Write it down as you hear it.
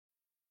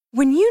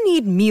When you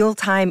need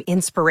mealtime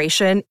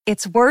inspiration,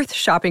 it's worth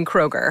shopping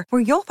Kroger,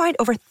 where you'll find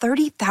over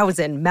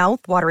 30,000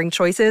 mouth-watering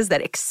choices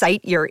that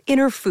excite your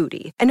inner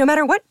foodie. And no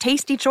matter what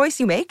tasty choice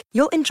you make,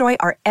 you'll enjoy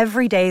our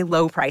everyday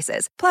low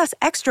prices, plus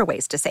extra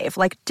ways to save,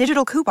 like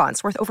digital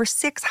coupons worth over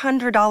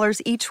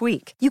 $600 each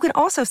week. You can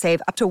also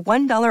save up to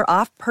 $1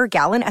 off per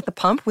gallon at the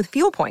pump with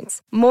fuel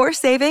points. More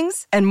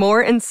savings and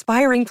more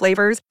inspiring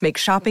flavors make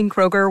shopping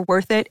Kroger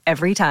worth it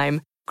every time.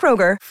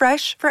 Kroger,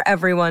 fresh for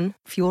everyone.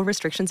 Fuel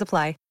restrictions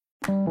apply.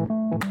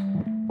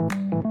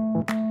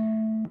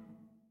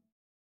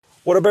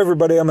 What up,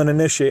 everybody? I'm going to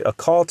initiate a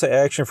call to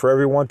action for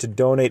everyone to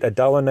donate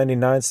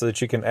 $1.99 so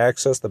that you can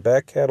access the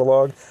back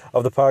catalog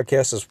of the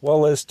podcast, as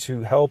well as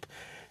to help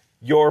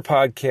your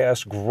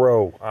podcast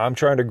grow. I'm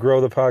trying to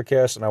grow the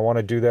podcast, and I want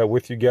to do that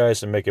with you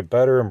guys and make it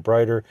better and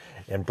brighter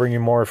and bring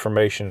you more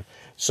information.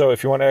 So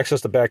if you want to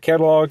access the back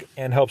catalog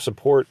and help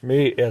support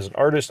me as an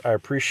artist, I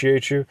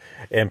appreciate you.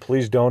 And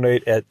please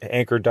donate at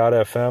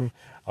anchor.fm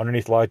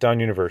underneath Lockdown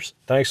Universe.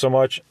 Thanks so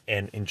much,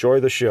 and enjoy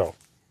the show.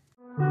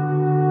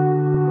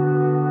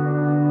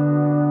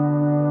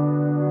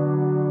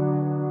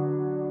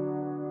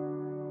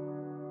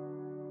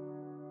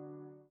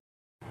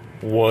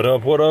 What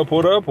up, what up,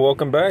 what up?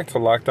 Welcome back to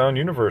Lockdown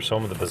Universe,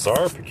 home of the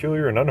bizarre,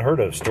 peculiar, and unheard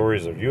of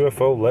stories of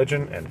UFO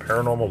legend and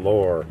paranormal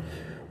lore.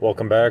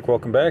 Welcome back,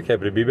 welcome back.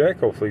 Happy to be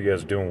back. Hopefully you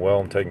guys are doing well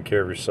and taking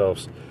care of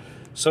yourselves.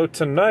 So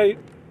tonight,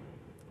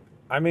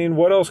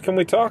 what else can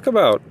we talk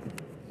about?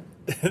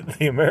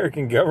 The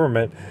American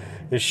government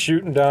is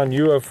shooting down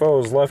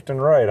UFOs left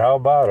and right. How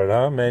about it,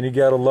 huh? Man, you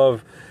gotta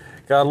love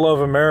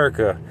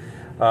America.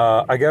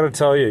 I gotta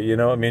tell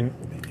you,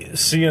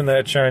 seeing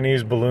that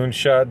Chinese balloon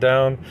shot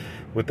down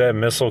with that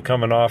missile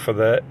coming off of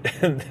that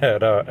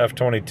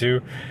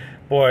F-22,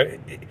 boy,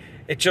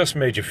 it just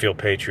made you feel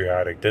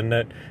patriotic, didn't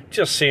it?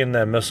 Just seeing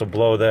that missile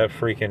blow that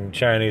freaking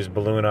Chinese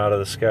balloon out of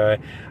the sky.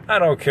 I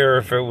don't care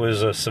if it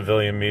was a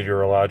civilian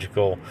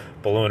meteorological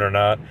balloon or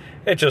not.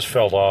 It just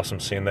felt awesome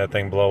seeing that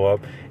thing blow up.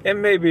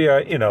 And maybe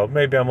I'm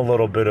a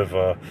little bit of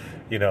a,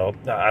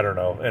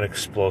 an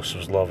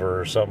explosives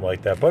lover or something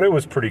like that. But it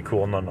was pretty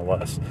cool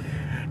nonetheless.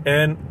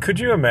 And could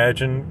you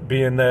imagine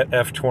being that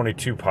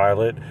F-22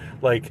 pilot?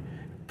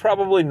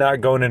 Probably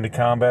not going into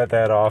combat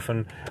that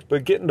often,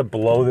 but getting to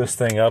blow this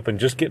thing up and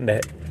just getting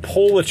to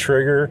pull the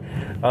trigger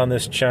on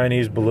this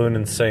Chinese balloon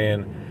and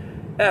saying,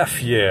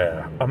 F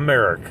yeah,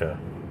 America.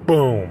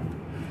 Boom.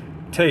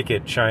 Take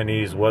it,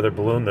 Chinese weather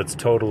balloon that's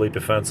totally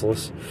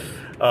defenseless.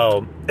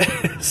 I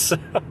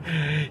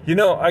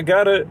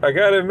gotta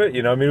admit,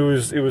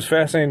 it was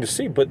fascinating to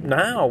see. But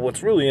now,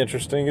 what's really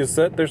interesting is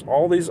that there's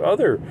all these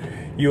other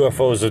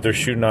UFOs that they're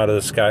shooting out of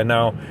the sky.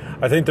 Now,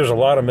 I think there's a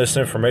lot of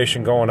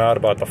misinformation going out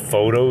about the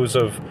photos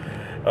of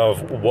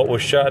what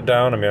was shot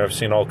down. I've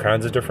seen all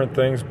kinds of different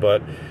things,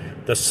 but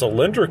the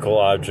cylindrical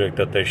object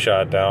that they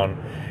shot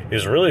down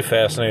is really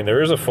fascinating.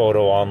 There is a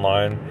photo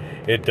online.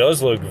 It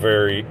does look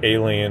very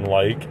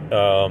alien-like.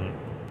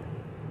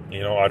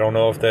 I don't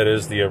know if that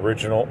is the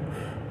original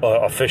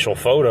official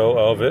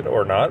photo of it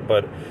or not,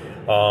 but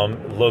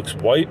looks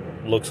white.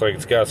 Looks like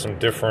it's got some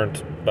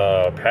different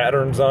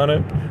patterns on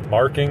it,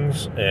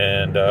 markings,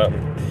 and a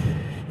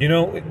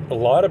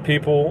lot of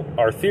people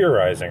are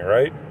theorizing,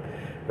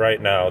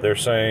 right now. They're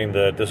saying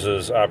that this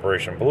is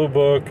Operation Blue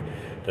Book,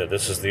 that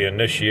this is the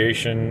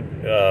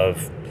initiation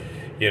of,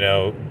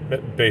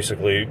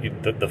 basically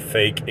the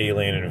fake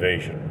alien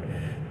invasion.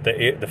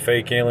 The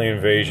fake alien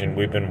invasion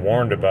we've been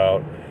warned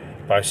about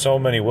by so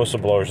many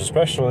whistleblowers,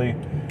 especially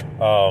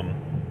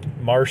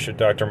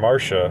Dr.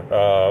 Marcia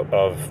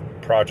of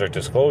Project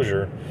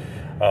Disclosure,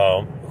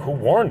 who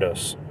warned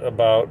us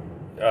about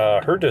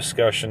her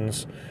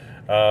discussions,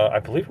 I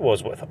believe it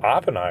was with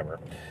Oppenheimer,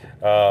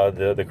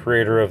 the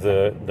creator of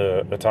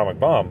the atomic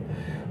bomb,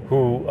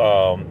 who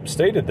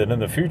stated that in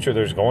the future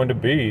there's going to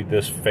be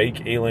this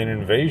fake alien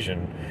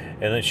invasion,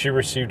 and that she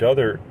received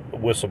other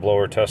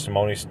whistleblower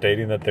testimony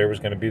stating that there was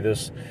going to be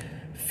this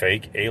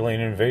fake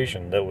alien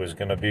invasion that was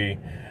going to be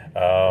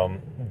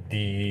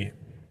the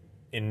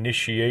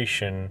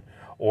initiation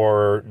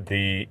or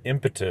the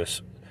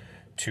impetus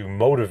to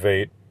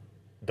motivate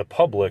the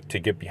public to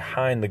get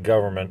behind the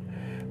government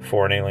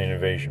for an alien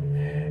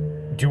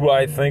invasion. Do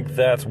I think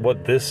that's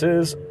what this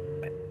is?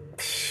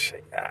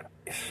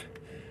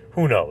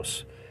 Who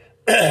knows?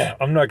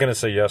 I'm not going to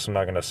say yes. I'm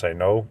not going to say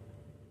no.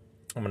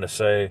 I'm going to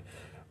say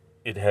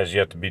it has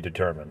yet to be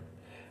determined.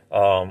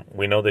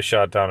 We know they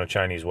shot down a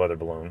Chinese weather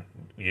balloon.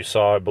 You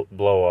saw it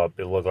blow up.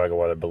 It looked like a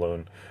weather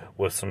balloon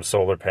with some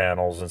solar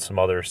panels and some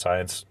other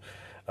science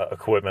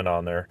equipment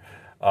on there.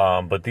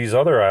 But these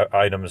other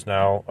items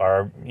now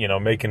are,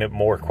 making it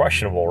more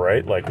questionable,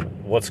 right? Like,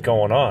 what's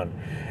going on?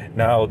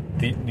 Now,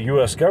 the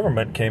U.S.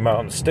 government came out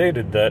and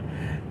stated that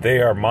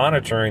they are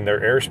monitoring their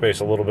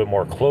airspace a little bit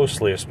more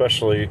closely,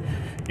 especially,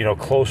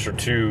 closer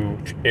to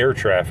air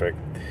traffic.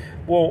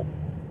 Well,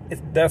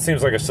 that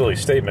seems like a silly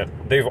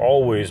statement. They've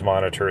always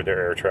monitored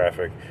their air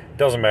traffic.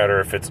 Doesn't matter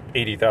if it's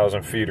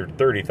 80,000 feet or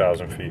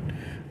 30,000 feet.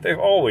 They've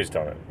always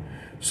done it.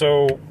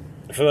 So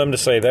for them to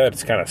say that,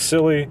 it's kind of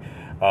silly.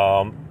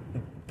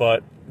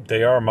 But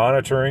they are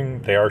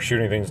monitoring. They are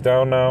shooting things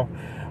down now.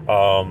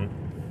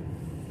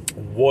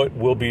 What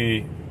will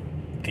be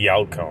the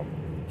outcome?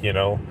 You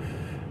know,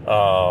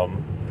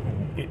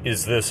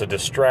 is this a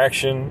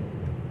distraction?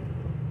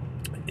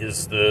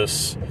 Is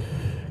this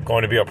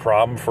going to be a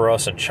problem for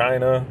us in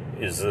China?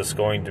 Is this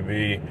going to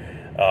be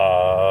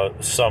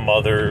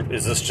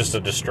is this just a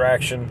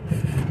distraction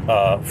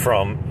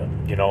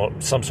from, you know,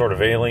 some sort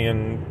of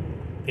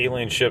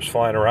alien ships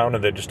flying around,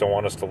 and they just don't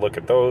want us to look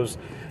at those?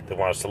 They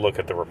want us to look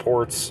at the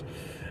reports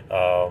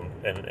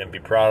and be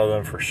proud of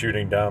them for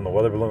shooting down the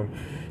weather balloon.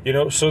 You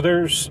know, so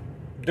there's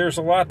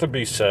a lot to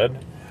be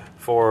said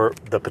for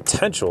the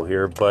potential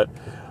here, but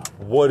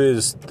what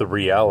is the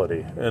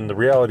reality? And the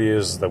reality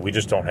is that we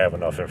just don't have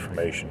enough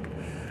information.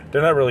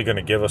 They're not really going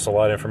to give us a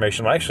lot of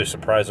information. I'm actually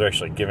surprised they're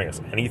actually giving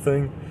us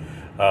anything,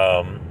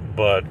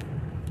 but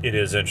it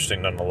is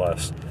interesting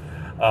nonetheless.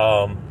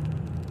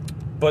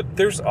 But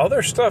there's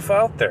other stuff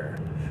out there.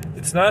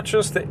 It's not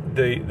just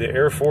the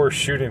Air Force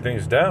shooting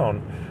things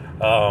down,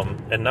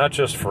 and not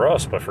just for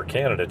us, but for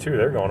Canada too.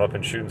 They're going up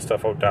and shooting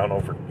stuff down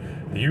over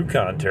the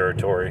Yukon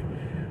territory,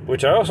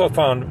 which I also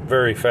found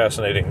very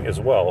fascinating as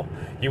well.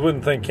 You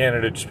wouldn't think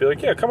Canada would just be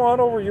like, yeah, come on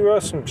over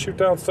U.S. and shoot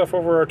down stuff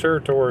over our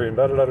territory and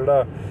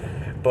da-da-da-da-da.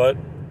 But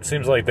it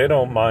seems like they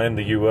don't mind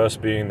the U.S.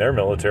 being their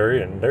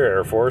military and their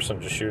Air Force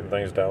and just shooting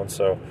things down.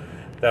 So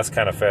that's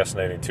kind of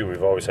fascinating, too.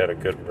 We've always had a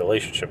good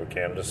relationship with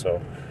Canada,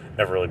 so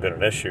never really been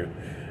an issue.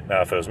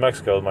 Now, if it was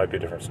Mexico, it might be a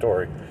different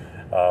story.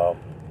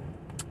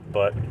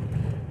 But,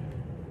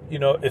 you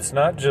know, it's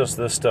not just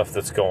this stuff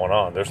that's going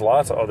on. There's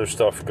lots of other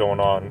stuff going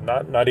on,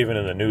 not even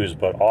in the news,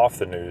 but off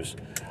the news.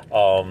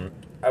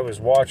 I was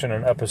watching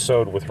an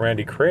episode with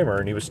Randy Kramer,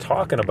 and he was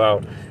talking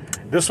about,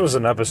 this was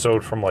an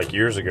episode from like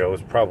years ago. It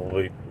was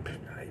probably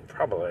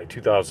like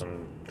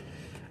 2000,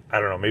 I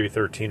don't know, maybe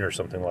 13 or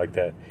something like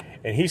that.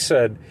 And he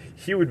said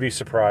he would be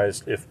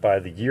surprised if by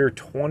the year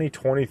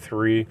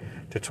 2023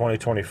 to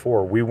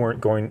 2024 we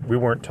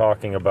weren't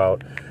talking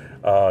about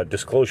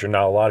disclosure.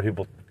 Now, a lot of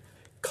people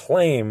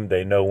claim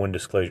they know when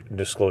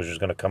disclosure is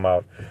going to come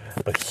out,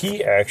 but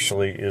he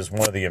actually is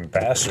one of the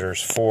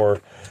ambassadors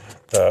for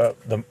the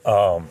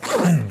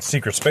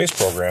secret space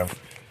program.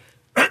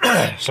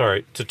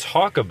 Sorry, to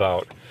talk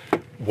about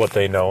what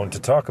they know and to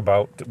talk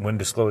about when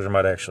disclosure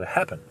might actually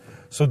happen.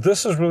 So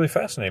this is really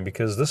fascinating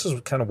because this is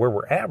kind of where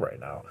we're at right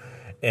now.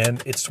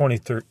 And it's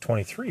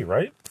 2023,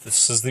 right?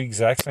 This is the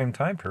exact same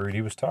time period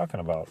he was talking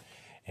about.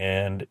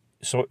 And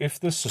so if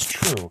this is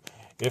true,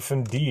 if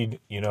indeed,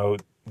 you know,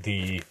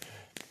 the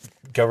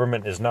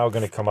government is now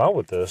going to come out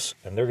with this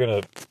and they're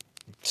going to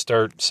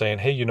start saying,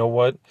 hey, you know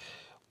what?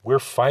 We're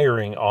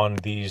firing on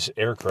these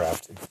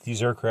aircraft.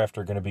 These aircraft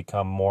are going to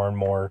become more and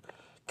more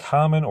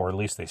common, or at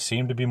least they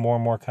seem to be more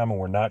and more common.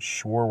 We're not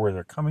sure where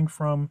they're coming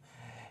from.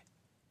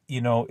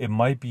 You know, it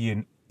might be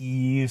an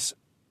easement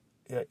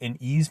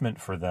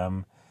for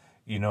them,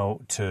 you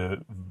know,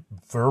 to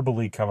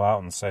verbally come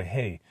out and say,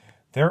 hey,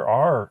 there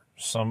are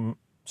some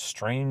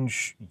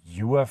strange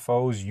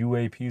UFOs,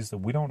 UAPs that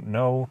we don't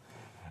know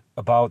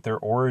about their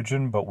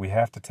origin, but we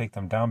have to take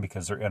them down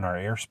because they're in our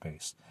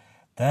airspace.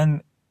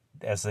 Then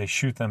as they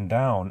shoot them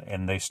down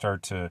and they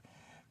start to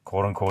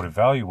quote unquote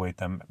evaluate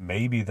them,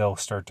 maybe they'll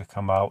start to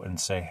come out and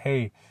say,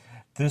 hey,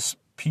 this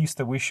piece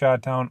that we shot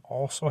down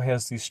also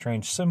has these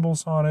strange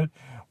symbols on it.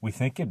 We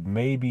think it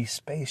may be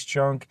space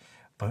junk,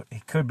 but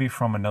it could be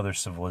from another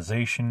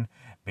civilization.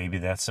 Maybe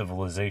that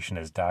civilization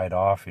has died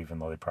off, even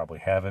though they probably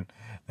haven't.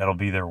 That'll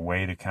be their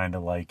way to kind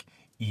of like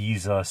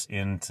ease us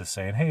into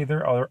saying, hey,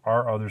 there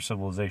are other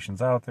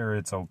civilizations out there.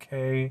 It's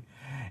okay,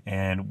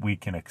 and we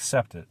can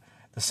accept it.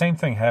 The same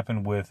thing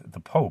happened with the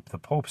Pope. The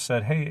Pope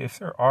said, hey, if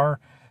there are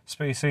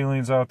space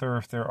aliens out there,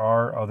 if there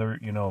are other,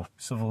 you know,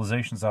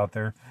 civilizations out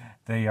there,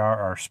 they are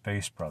our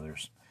space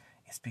brothers.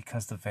 It's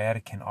because the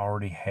Vatican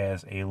already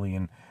has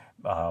alien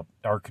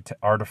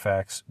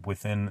artifacts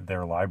within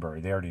their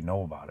library. They already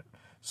know about it.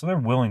 So they're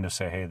willing to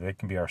say, hey, they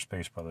can be our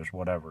space brothers,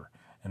 whatever.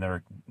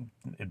 And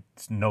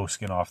it's no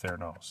skin off their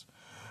nose.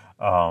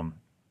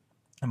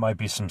 It might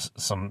be some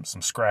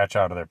scratch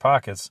out of their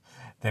pockets.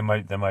 They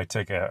might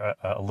take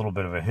a little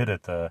bit of a hit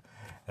at the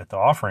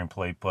offering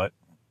plate, but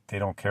they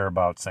don't care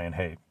about saying,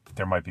 hey,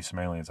 there might be some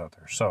aliens out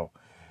there. So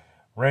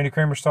Randy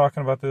Kramer's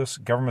talking about this.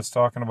 Government's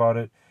talking about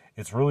it.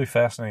 It's really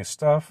fascinating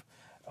stuff.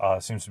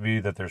 It seems to be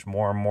that there's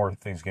more and more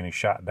things getting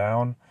shot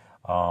down.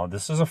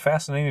 This is a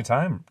fascinating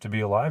time to be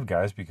alive,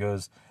 guys,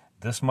 because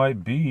this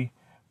might be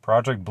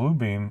Project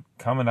Bluebeam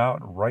coming out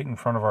right in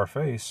front of our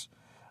face.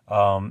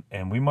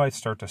 And we might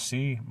start to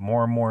see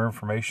more and more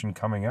information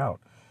coming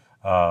out.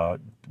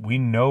 We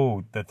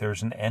know that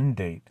there's an end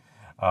date.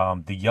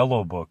 The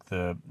Yellow Book,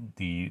 the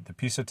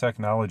piece of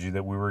technology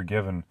that we were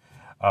given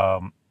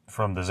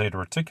from the Zeta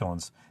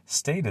Reticulans,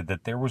 stated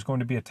that there was going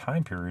to be a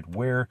time period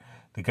where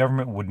the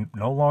government would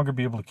no longer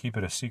be able to keep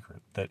it a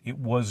secret, that it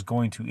was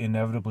going to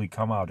inevitably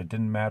come out. It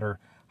didn't matter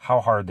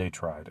how hard they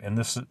tried. And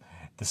this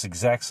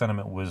exact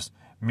sentiment was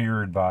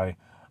mirrored by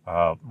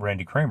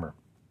Randy Kramer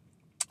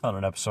on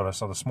an episode I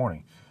saw this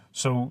morning.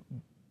 So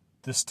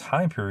this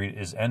time period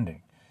is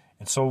ending.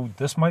 And so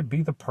this might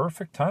be the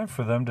perfect time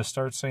for them to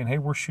start saying, hey,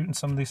 we're shooting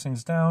some of these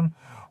things down.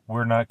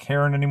 We're not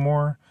caring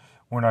anymore.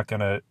 We're not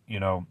going to,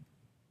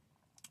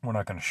 we're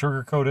not going to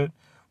sugarcoat it.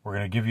 We're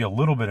going to give you a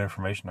little bit of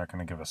information. Not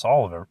going to give us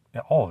all of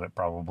it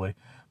probably,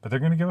 but they're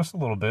going to give us a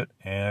little bit,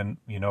 and,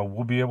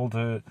 we'll be able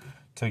to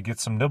get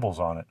some nibbles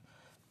on it.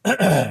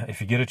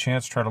 If you get a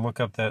chance, try to look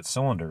up that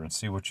cylinder and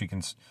see what you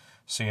can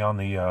see on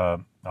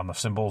the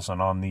symbols and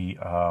on the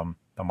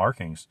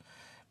markings,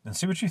 and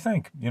see what you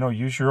think.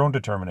 Use your own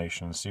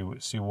determination and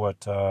see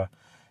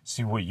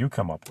what you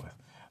come up with.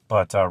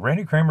 But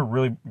Randy Kramer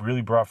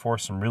really brought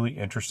forth some really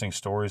interesting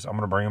stories. I'm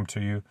going to bring them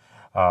to you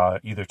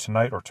either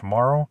tonight or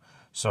tomorrow.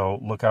 So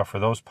look out for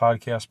those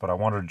podcasts. But I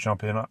wanted to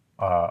jump in on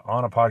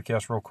a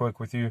podcast real quick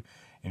with you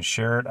and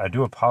share it. I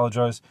do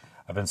apologize.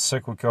 I've been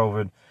sick with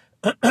COVID.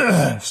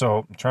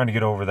 So I'm trying to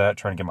get over that,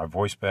 trying to get my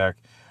voice back.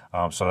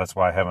 So that's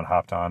why I haven't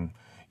hopped on,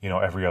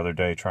 every other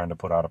day trying to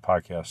put out a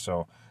podcast.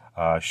 So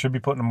should be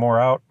putting more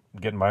out,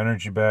 getting my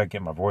energy back,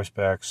 getting my voice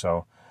back.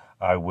 So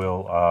I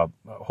will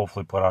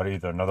hopefully put out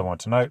either another one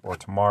tonight or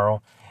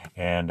tomorrow.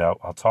 And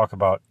I'll talk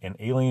about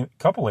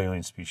couple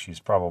alien species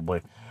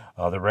probably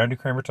that Randy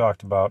Kramer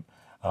talked about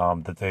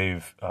that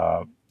they've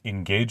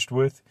engaged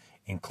with,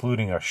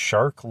 including a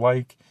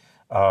shark-like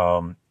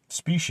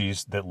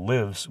species that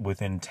lives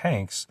within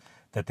tanks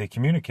that they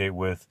communicate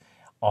with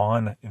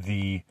on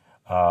the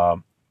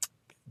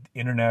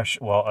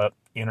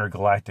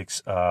intergalactic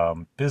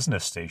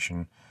business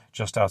station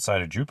just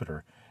outside of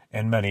Jupiter,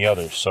 and many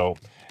others. So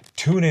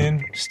tune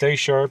in, stay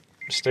sharp,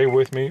 stay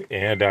with me,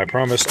 and I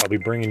promise I'll be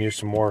bringing you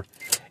some more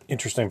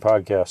interesting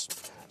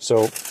podcasts.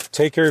 So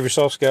take care of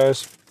yourselves,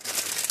 guys,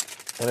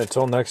 and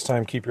until next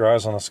time, keep your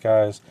eyes on the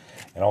skies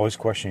and always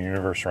question the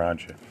universe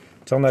around you.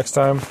 Until next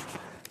time,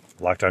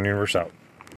 Lockdown Universe out.